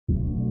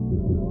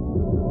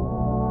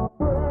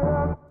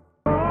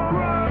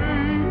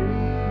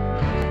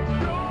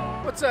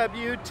What's up,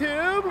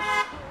 YouTube?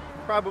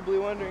 Probably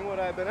wondering what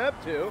I've been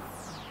up to.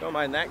 Don't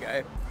mind that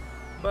guy.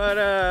 But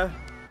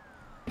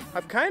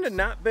I've kind of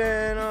not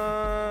been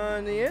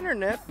on the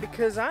internet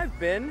because I've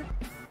been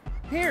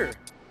here.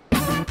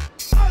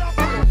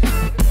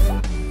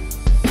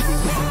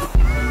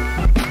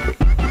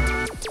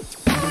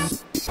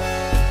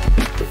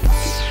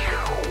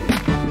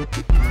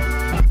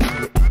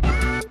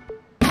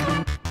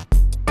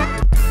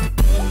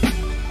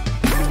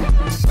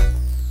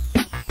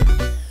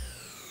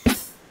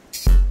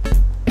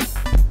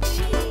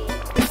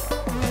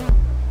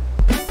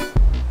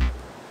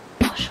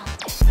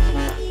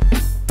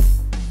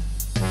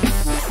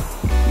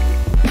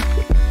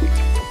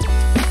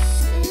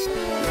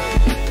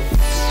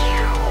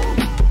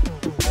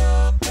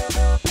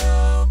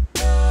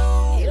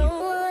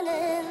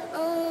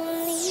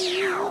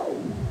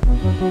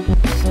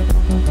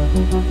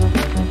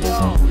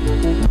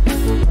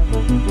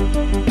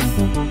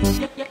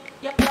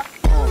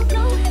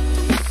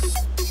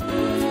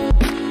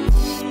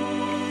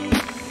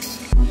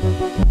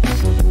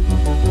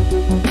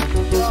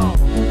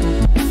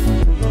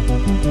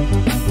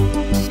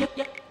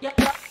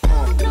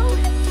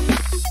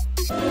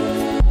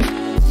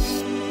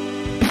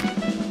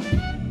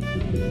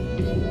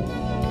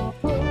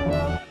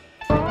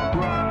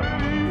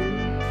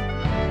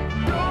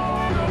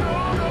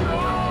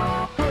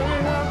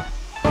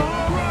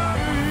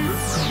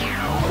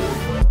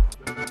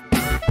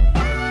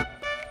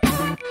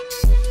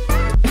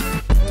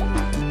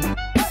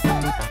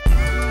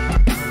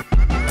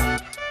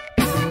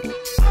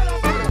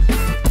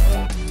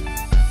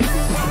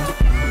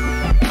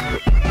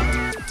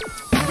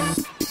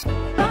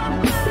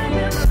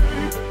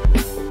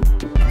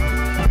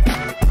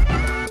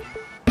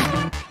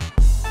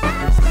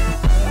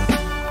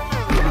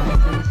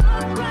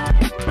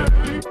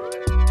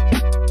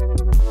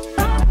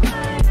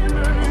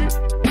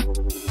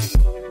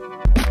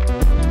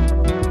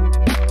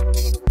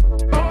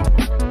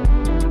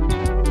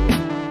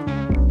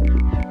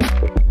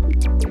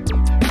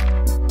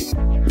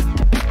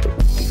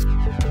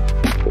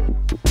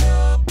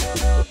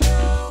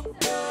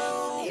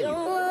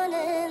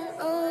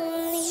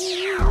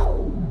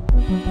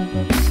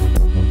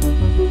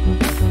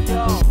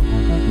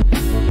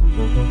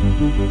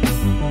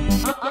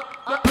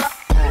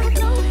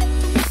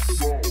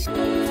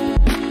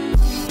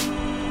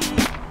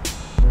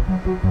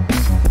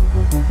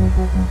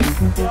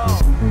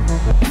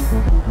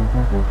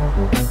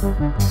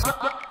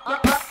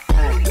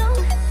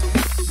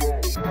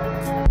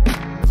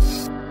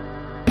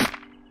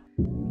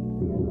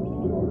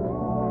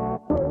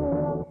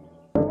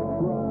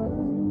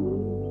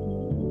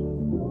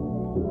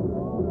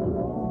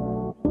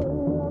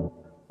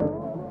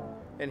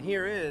 And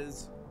here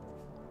is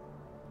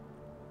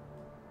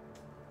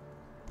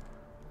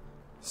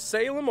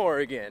Salem,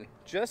 Oregon.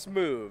 Just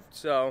moved,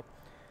 so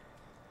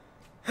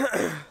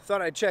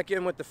thought I'd check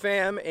in with the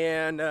fam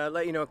and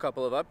let you know a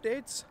couple of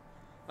updates.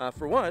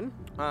 For one,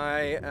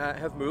 I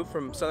have moved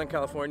from Southern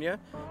California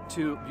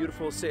to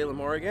beautiful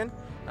Salem, Oregon.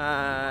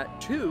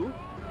 Two,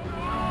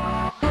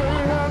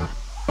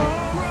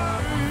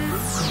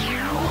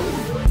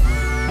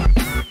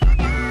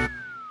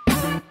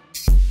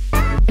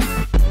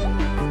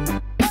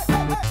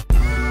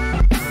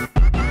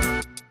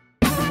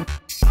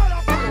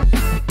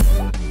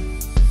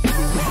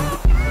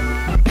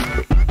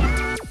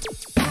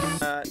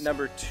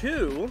 number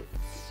two,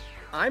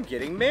 I'm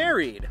getting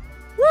married.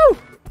 Woo!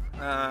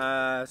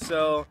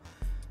 So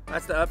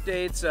that's the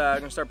updates. I'm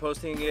gonna start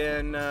posting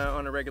again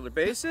on a regular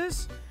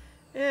basis,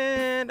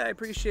 and I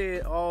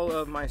appreciate all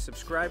of my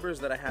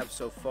subscribers that I have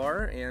so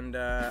far, and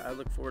I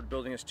look forward to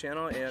building this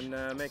channel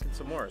and making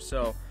some more.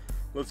 So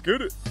let's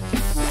get it.